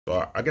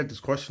So I get this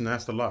question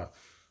asked a lot.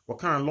 What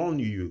kind of loan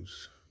you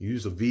use? You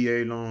use a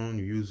VA loan,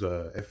 you use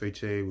a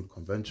FHA with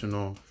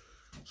conventional.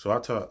 So I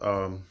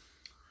tell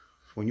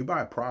when you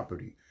buy a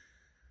property,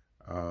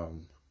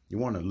 you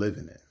want to live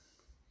in it.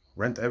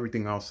 Rent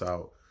everything else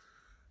out.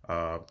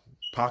 Uh,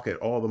 Pocket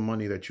all the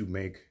money that you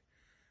make,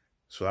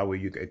 so that way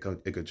it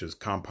could just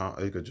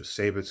compound. It could just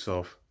save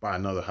itself. Buy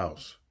another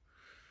house.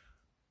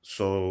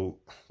 So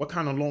what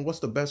kind of loan? What's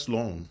the best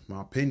loan?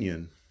 My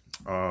opinion.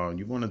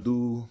 You want to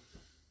do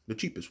the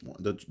cheapest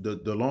one,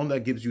 the loan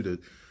that gives you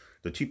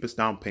the cheapest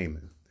down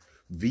payment.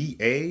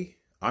 VA,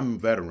 I'm a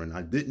veteran.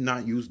 I did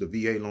not use the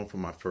VA loan for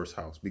my first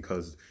house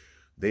because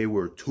they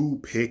were too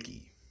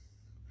picky.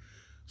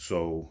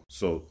 So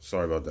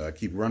sorry about that. I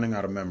keep running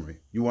out of memory.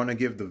 You want to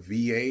give the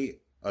VA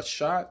a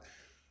shot?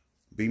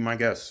 Be my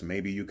guest.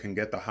 Maybe you can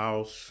get the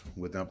house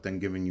without them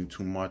giving you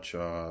too much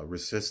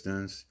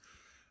resistance.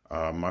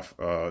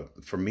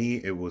 For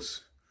me, it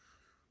was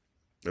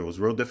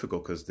real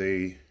difficult because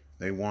they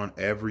want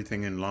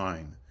everything in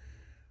line.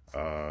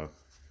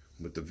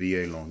 With the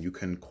VA loan,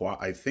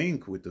 I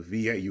think with the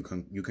VA you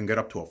can get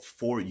up to a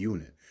 4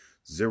 unit,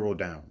 0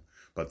 down,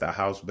 but the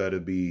house better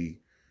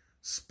be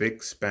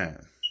spick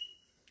span.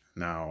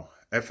 Now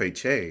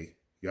FHA,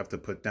 you have to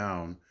put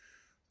down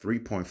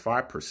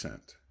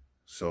 3.5%.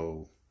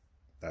 So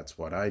that's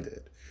what I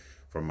did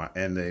for my,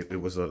 and it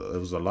was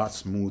a lot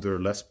smoother,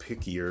 less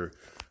pickier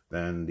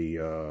than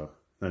the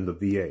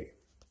VA.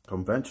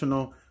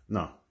 Conventional,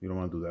 no, you don't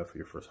want to do that for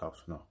your first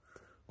house. No,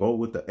 go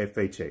with the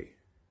FHA.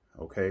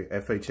 Okay,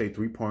 FHA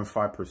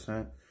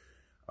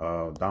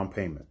 3.5% down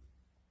payment.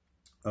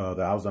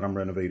 The house that I'm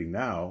renovating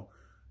now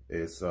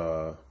is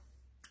out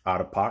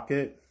of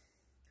pocket.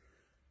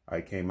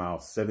 I came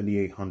out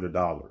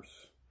 $7,800,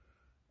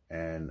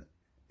 and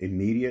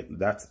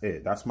that's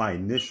it. That's my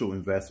initial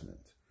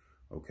investment.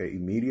 Okay,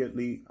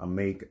 immediately I'm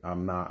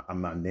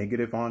not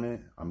negative on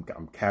it. I'm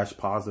cash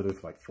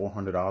positive, like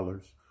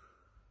 $400.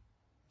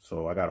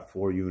 So I got a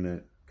 4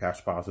 unit,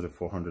 cash positive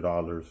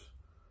 $400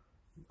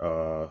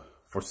 for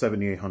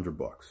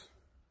 $7,800.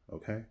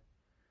 Okay.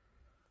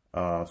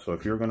 So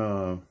if you're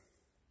gonna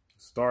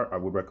start, I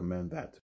would recommend that.